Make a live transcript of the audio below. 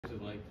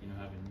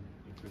having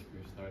your first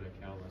career start at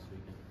Cal last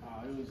weekend?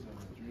 It was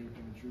a dream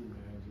coming true,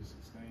 man. Just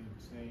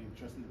staying,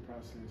 trusting the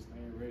process,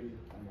 staying ready.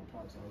 My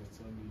pops always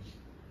tell me it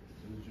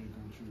was a dream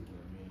coming true,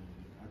 but I mean,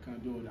 I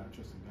couldn't do it without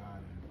trusting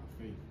God and my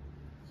faith.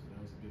 So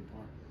that was a big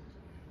part.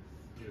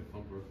 You had a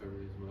pump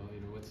recovery as well. You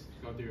know, what's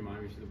going through your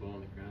mind when you see the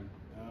ball on the ground?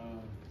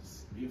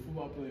 Just be a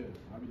football player.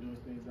 I've been doing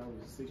things since I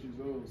was 6 years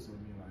old, so I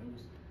mean, like, it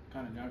was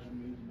kind of natural to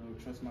me, you know,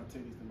 trust my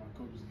techniques that my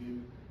coaches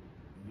give me.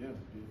 And yeah,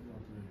 be a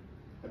football player.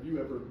 Have you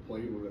ever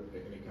played with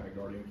any kind of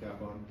guardian cap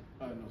on?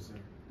 No, sir.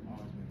 I've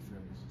always been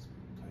fearless, just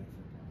playing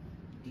football.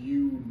 Do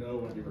you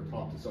know, have you ever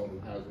talked to someone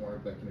who has one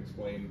that can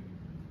explain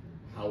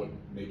how it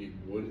maybe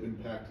would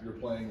impact your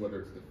playing,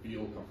 whether it's the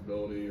feel,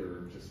 comfortability,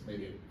 or just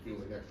maybe it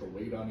feels like extra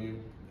weight on you?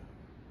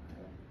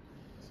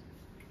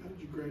 How did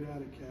you grade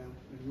out at Cal,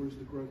 and where's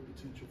the growth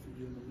potential for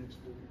you in the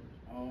next 4 years?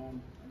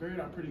 I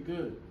graded out pretty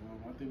good.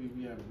 I think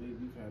we've had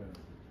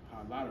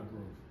a lot of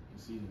growth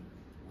this season.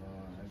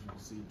 As you can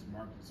see,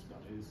 DeMarcus is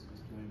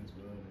playing as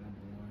well, the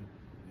 #1,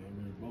 and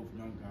we're both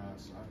young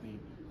guys. So I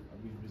think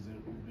we've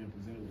been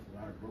presented with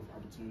a lot of growth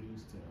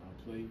opportunities to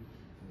play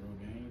in real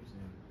games,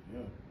 and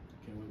yeah,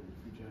 can't wait what the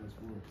future has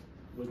for us.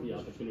 With the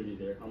opportunity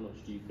there, how much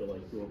do you feel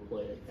like your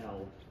play at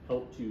Cal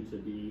helped you to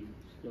be,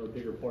 a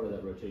bigger part of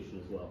that rotation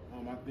as well?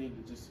 I think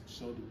it just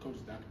showed the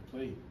coaches that I could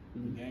play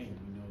the game.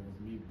 You know, with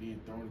me being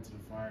thrown into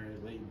the fire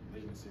late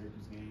in the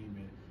Syracuse game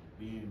and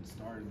being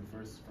started in the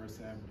first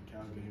half of the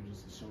Cal game,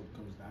 just to show the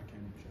coaches that I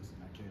can't be trusted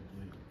and I can't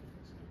play.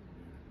 So,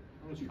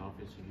 yeah. How much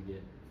confidence did you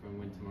get from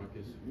when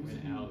DeMarcus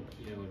went out,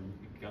 and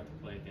you got to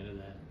play at the end of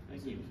that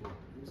game before?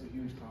 It was a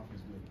huge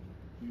confidence builder.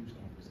 Huge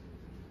confidence builder.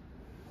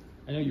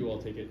 I know you all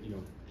take it,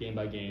 game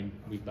by game,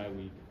 week by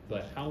week,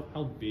 but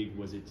how big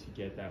was it to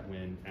get that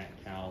win at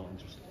Cal, and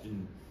just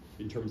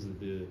in terms of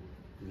the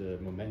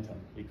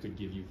momentum it could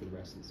give you for the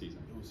rest of the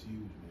season? It was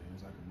huge, man. It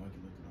was like a monkey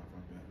lifting off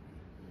our back,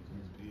 man. It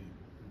was big.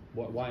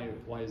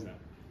 Why is that?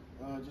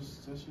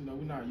 Just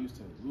we're not used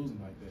to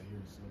losing like that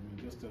here. So I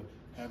mean, just to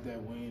have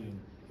that win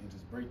and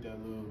just break that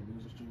little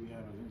losing streak we had,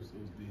 it was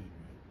big, man.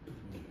 It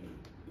was big.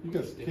 You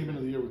guys came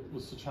into the year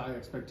with such high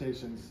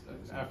expectations.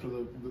 After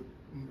the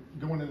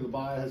going into the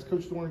bye, has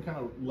Coach Doran kind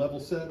of level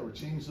set or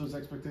changed those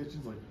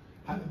expectations? Like,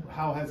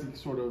 how has he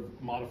sort of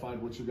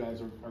modified what you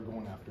guys are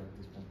going after at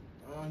this point?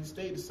 He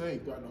stayed the same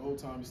throughout the whole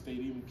time. He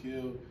stayed even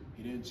killed.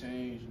 He didn't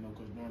change.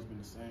 Coach Doran's been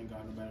the same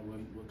guy no matter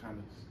what kind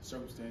of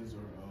circumstances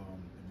or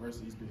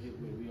adversity he's been hit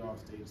with. We all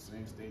stayed the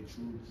same, stayed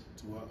true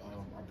to what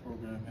our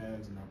program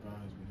has and our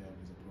values we have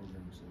as a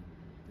program. So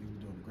I think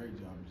we're doing a great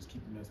job of just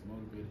keeping us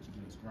motivated,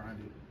 keeping us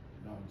grinded,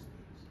 and all those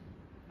things.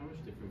 How much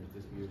different was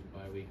this year's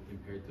bye week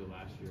compared to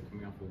last year,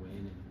 coming off a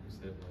win and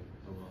instead of like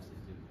a loss to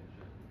finish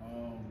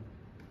up?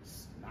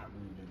 It's not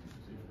really been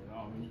different at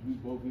all. I mean, we've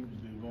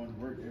just been going to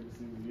work every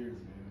single year,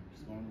 man.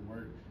 Just going to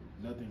work,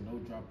 nothing, no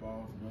drop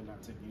off, not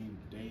taking any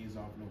days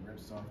off, no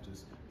reps off,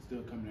 just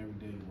still coming every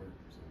day to work.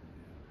 So,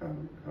 yeah.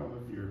 How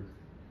have your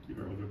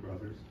older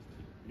brothers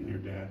and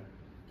your dad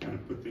kind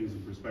of put things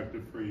in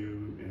perspective for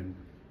you and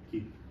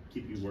keep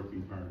you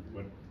working hard?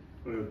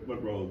 What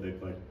role have they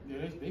played?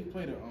 Yeah, they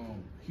played a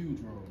huge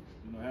role.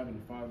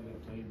 Having a father that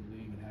played in the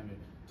league and having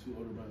 2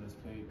 older brothers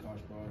play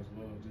college ball as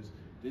well, just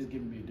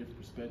giving me a different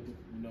perspective.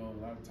 A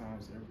lot of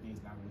times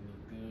everything's not going to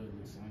look good,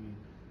 look sunny,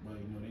 but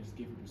they just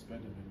give me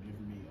perspective and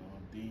giving me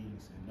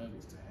things and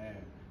nuggets to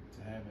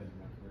have as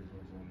my career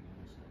goes on.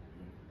 So,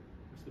 yeah.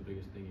 What's the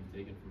biggest thing you've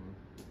taken from him?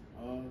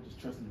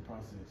 Just trusting the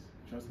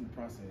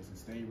process, and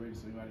stay ready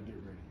so you got to get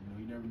ready.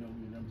 You never know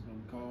when your number's going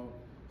to be called.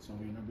 So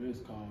when your number is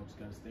called, just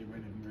got to stay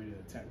ready and be ready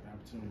to attack the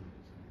opportunity.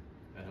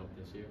 That helped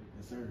this year?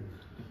 Yes, sir.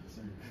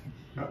 Yes, sir.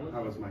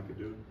 How is Micah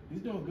doing?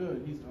 He's doing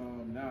good. He's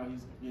now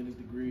he's getting his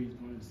degree. He's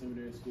going to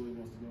seminary school. He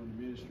wants to go into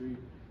ministry.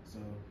 So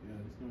yeah,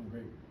 he's doing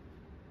great.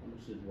 How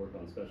much did work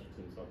on special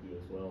teams help you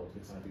as well to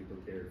kind of be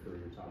prepared for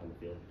your time on the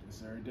field? Yes,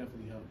 sir. It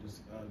definitely helped.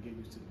 Just get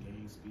used to the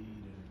game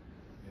speed and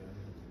yeah,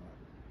 it helped a lot.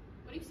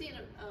 What are you seeing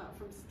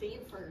from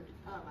Stanford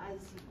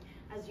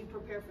as you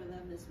prepare for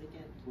them this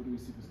weekend? What do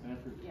we see from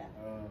Stanford? Yeah.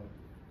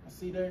 I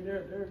see they're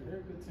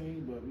a good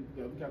team, but we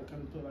got to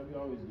come to play like we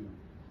always do.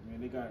 I mean,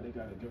 they got a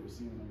good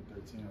receiver number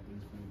 13. I think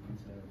he's pretty good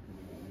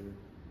here.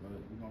 But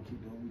we're gonna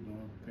keep doing what we're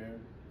doing, prepare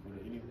for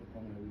any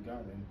opponent that we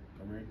got, and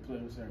come ready to play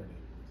on Saturday.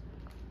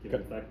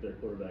 Given the fact that their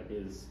quarterback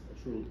is a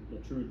true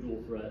dual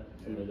threat,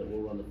 somebody that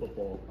will run the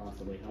football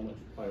constantly, how much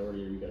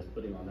priority are you guys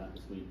putting on that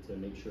this week to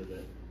make sure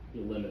that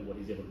you limit what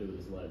he's able to do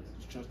with his legs?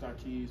 Just trust our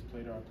keys,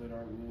 play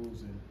our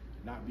rules, and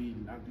not do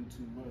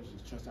too much.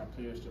 Just trust our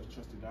players, just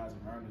trust the guys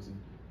around us, and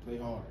play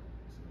hard.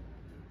 So,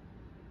 yeah.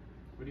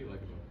 What do you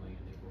like about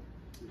playing at nickel?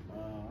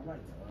 I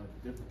like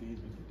the different things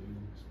we can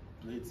do.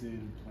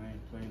 Blitzing,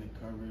 playing in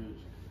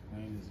coverage,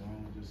 playing the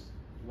zone, just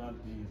a lot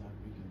of things like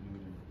we can do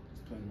to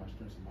just play my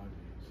strengths in my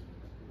game. So,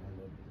 I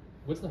love it.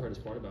 What's the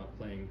hardest part about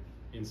playing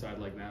inside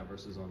like that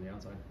versus on the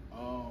outside?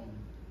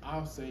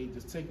 I'll say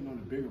just taking on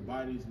the bigger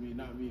bodies, me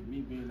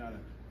being not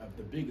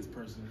the biggest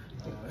person,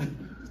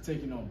 just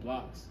taking on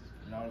blocks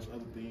and all those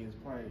other things.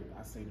 Probably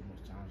I say the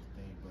most challenging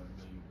thing, but I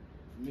mean,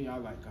 for me, I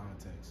like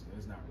contact, so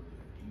it's not really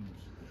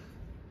huge.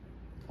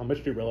 How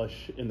much do you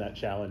relish in that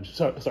challenge?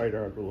 Sorry to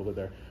interrupt a little bit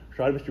there.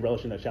 How much do you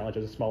relish in that challenge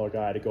as a smaller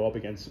guy to go up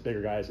against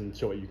bigger guys and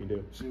show what you can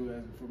do? Shoot,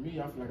 for me,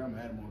 I feel like I'm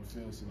Adam on the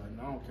field, so like,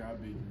 I don't care how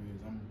big you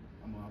is. I'm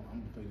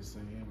gonna play the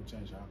same. It will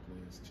change how I play.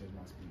 It's change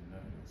my speed.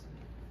 Nothing. That's it.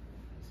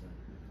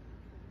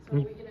 So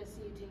are we gonna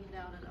see you taking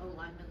down an O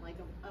lineman like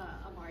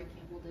Amari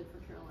Campbell did for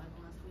Carolina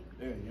last week?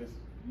 Yeah, yes.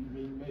 You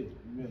may.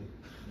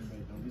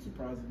 Don't be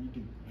surprised if you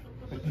do.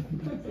 Is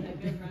that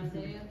good for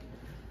Isaiah?